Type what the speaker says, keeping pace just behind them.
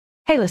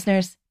Hey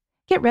listeners,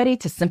 get ready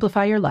to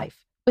simplify your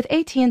life with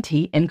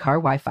AT&T in-car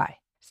Wi-Fi.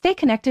 Stay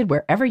connected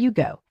wherever you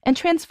go and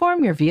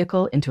transform your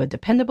vehicle into a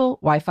dependable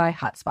Wi-Fi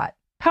hotspot.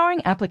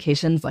 Powering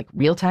applications like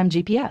real-time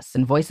GPS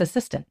and voice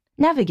assistant,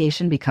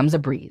 navigation becomes a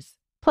breeze.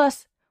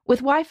 Plus,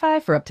 with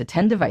Wi-Fi for up to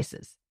 10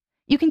 devices,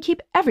 you can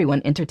keep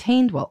everyone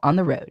entertained while on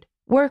the road,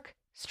 work,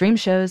 stream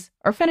shows,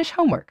 or finish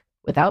homework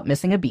without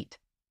missing a beat.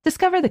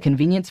 Discover the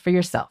convenience for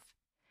yourself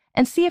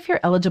and see if you're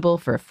eligible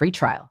for a free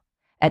trial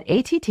at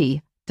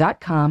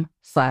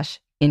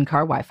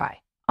att.com/in-car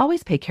Wi-Fi.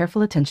 Always pay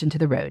careful attention to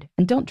the road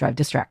and don't drive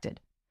distracted.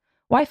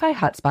 Wi-Fi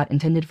hotspot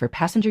intended for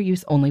passenger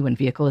use only when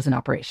vehicle is in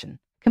operation.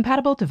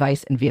 Compatible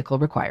device and vehicle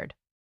required.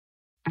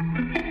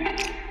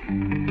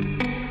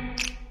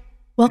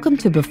 Welcome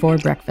to Before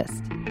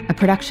Breakfast, a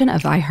production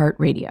of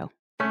iHeartRadio.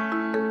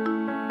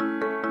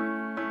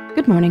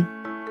 Good morning.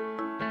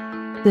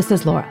 This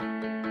is Laura.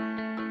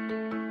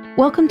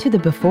 Welcome to the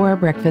Before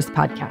Breakfast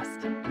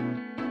podcast.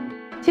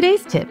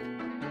 Today's tip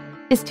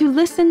is to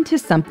listen to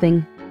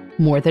something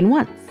more than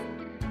once.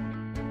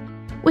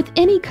 With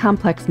any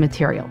complex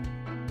material,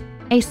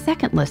 a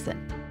second listen,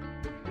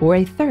 or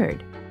a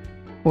third,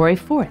 or a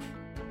fourth,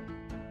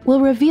 will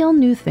reveal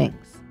new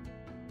things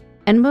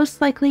and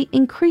most likely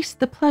increase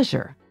the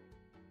pleasure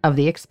of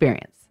the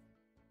experience.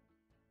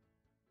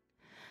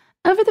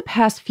 Over the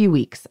past few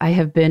weeks, I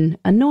have been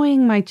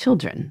annoying my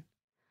children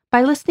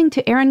by listening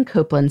to Aaron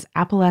Copland's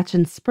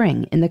Appalachian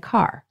Spring in the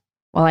car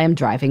while I am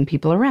driving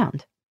people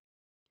around.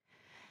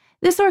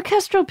 This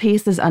orchestral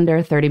piece is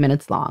under 30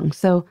 minutes long,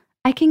 so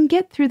I can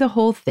get through the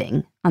whole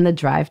thing on the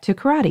drive to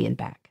karate and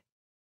back.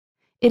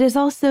 It is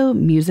also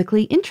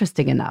musically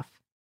interesting enough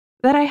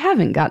that I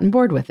haven't gotten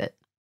bored with it.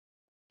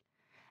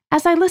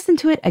 As I listen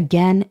to it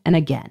again and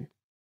again,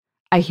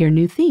 I hear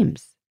new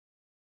themes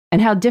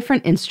and how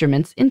different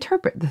instruments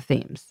interpret the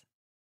themes.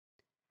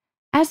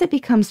 As it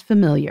becomes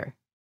familiar,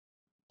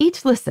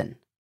 each listen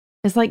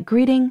is like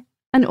greeting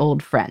an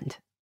old friend.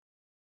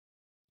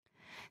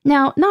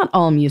 Now, not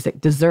all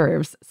music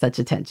deserves such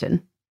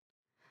attention.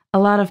 A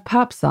lot of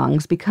pop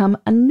songs become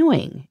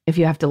annoying if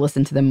you have to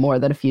listen to them more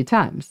than a few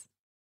times.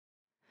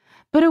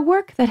 But a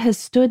work that has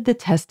stood the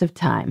test of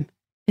time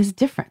is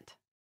different.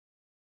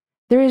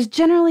 There is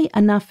generally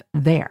enough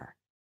there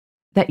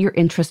that your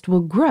interest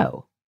will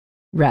grow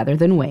rather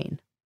than wane.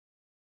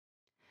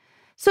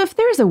 So if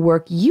there is a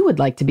work you would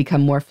like to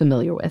become more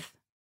familiar with,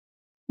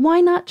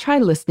 why not try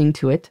listening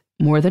to it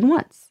more than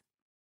once?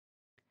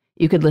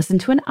 You could listen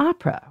to an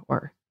opera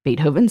or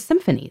Beethoven's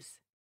symphonies.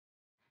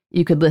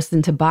 You could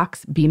listen to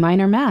Bach's B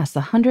minor Mass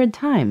 100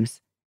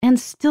 times and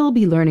still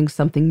be learning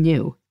something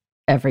new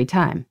every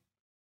time.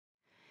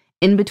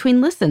 In between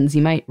listens,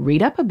 you might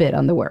read up a bit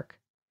on the work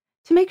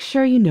to make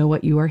sure you know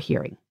what you are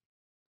hearing.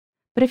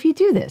 But if you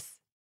do this,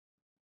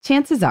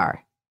 chances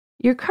are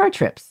your car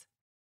trips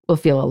will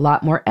feel a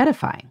lot more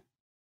edifying.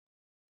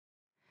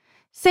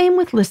 Same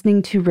with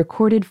listening to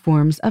recorded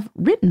forms of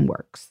written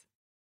works.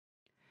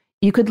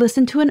 You could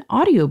listen to an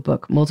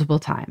audiobook multiple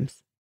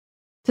times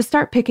to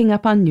start picking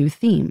up on new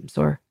themes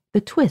or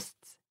the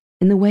twists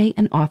in the way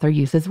an author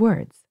uses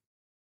words.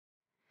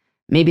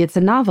 Maybe it's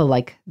a novel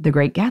like The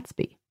Great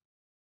Gatsby.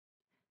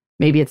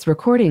 Maybe it's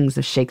recordings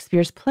of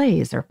Shakespeare's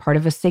plays or part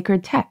of a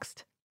sacred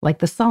text like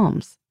the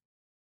Psalms.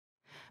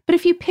 But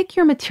if you pick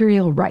your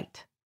material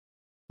right,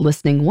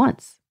 listening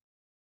once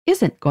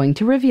isn't going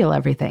to reveal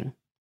everything.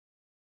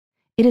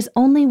 It is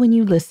only when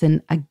you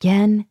listen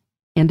again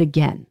and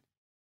again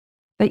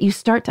that you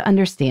start to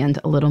understand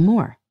a little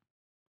more.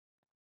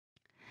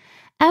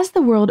 As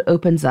the world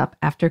opens up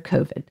after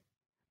COVID,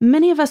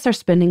 many of us are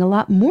spending a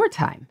lot more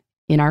time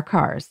in our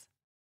cars.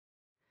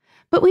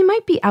 But we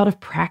might be out of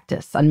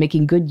practice on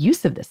making good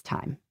use of this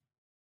time.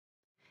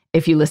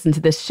 If you listen to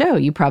this show,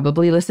 you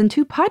probably listen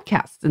to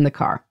podcasts in the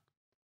car,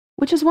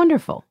 which is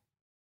wonderful.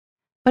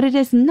 But it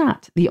is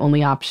not the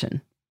only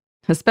option,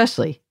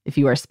 especially if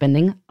you are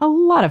spending a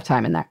lot of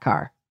time in that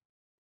car.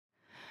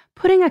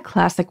 Putting a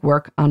classic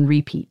work on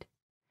repeat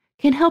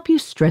can help you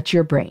stretch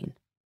your brain.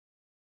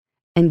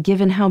 And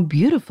given how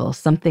beautiful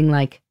something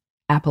like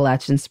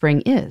Appalachian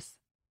Spring is,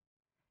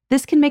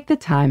 this can make the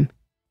time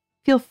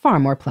feel far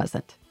more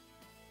pleasant.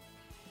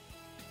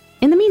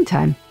 In the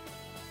meantime,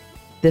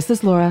 this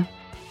is Laura.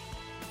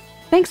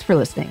 Thanks for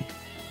listening.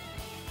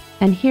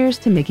 And here's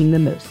to making the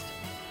most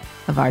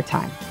of our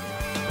time.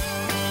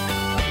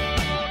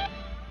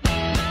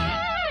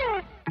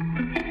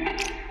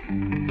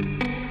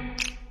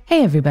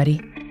 Hey everybody,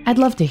 I'd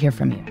love to hear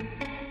from you.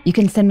 You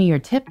can send me your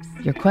tips,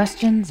 your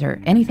questions,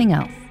 or anything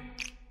else.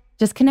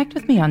 Just connect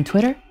with me on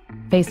Twitter,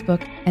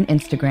 Facebook, and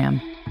Instagram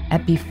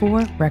at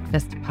Before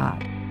Breakfast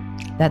Pod.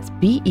 That's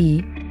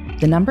BE,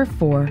 the number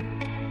 4,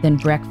 then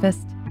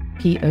breakfast,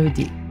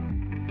 POD.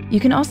 You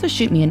can also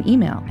shoot me an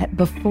email at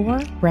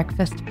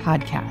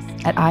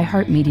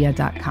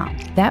beforebreakfastpodcast@iheartmedia.com.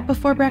 That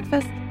Before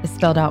Breakfast is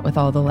spelled out with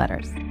all the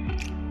letters.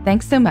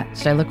 Thanks so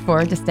much. I look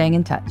forward to staying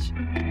in touch.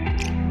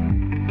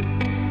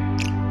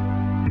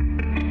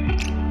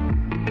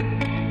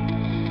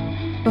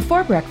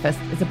 Before Breakfast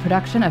is a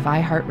production of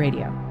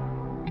iHeartRadio.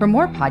 For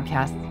more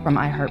podcasts from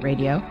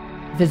iHeartRadio,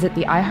 Visit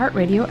the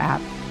iHeartRadio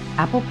app,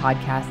 Apple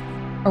Podcasts,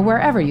 or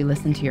wherever you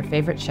listen to your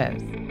favorite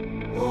shows.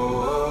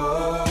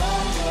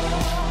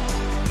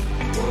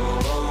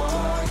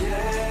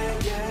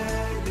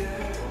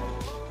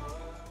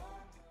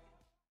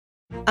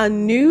 A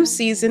new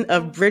season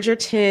of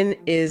Bridgerton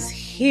is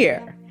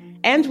here.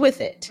 And with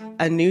it,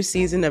 a new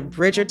season of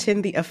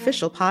Bridgerton, the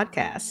official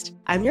podcast.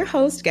 I'm your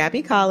host,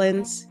 Gabby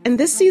Collins, and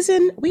this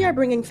season, we are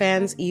bringing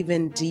fans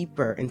even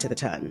deeper into the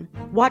ton.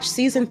 Watch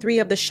season 3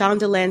 of the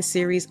Shondaland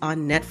series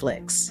on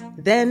Netflix.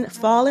 Then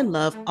fall in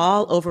love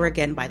all over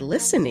again by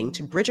listening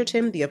to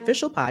Bridgerton, the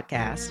official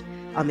podcast,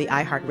 on the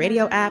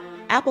iHeartRadio app,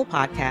 Apple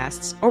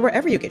Podcasts, or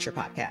wherever you get your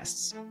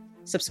podcasts.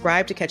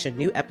 Subscribe to catch a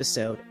new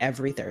episode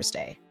every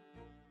Thursday.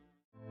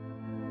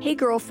 Hey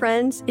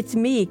girlfriends, it's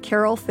me,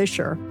 Carol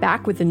Fisher,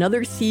 back with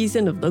another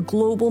season of the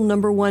global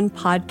 #1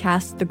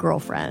 podcast, The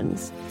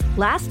Girlfriends.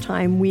 Last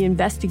time, we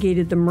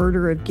investigated the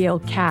murder of Gail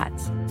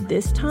Katz.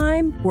 This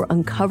time, we're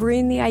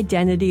uncovering the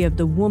identity of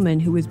the woman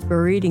who was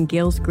buried in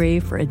Gail's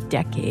grave for a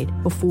decade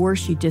before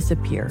she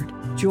disappeared.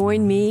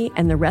 Join me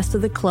and the rest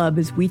of the club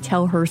as we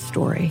tell her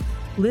story.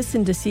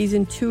 Listen to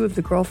Season 2 of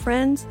The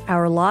Girlfriends,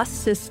 Our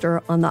Lost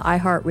Sister on the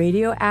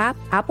iHeartRadio app,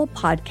 Apple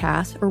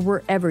Podcasts, or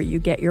wherever you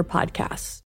get your podcasts.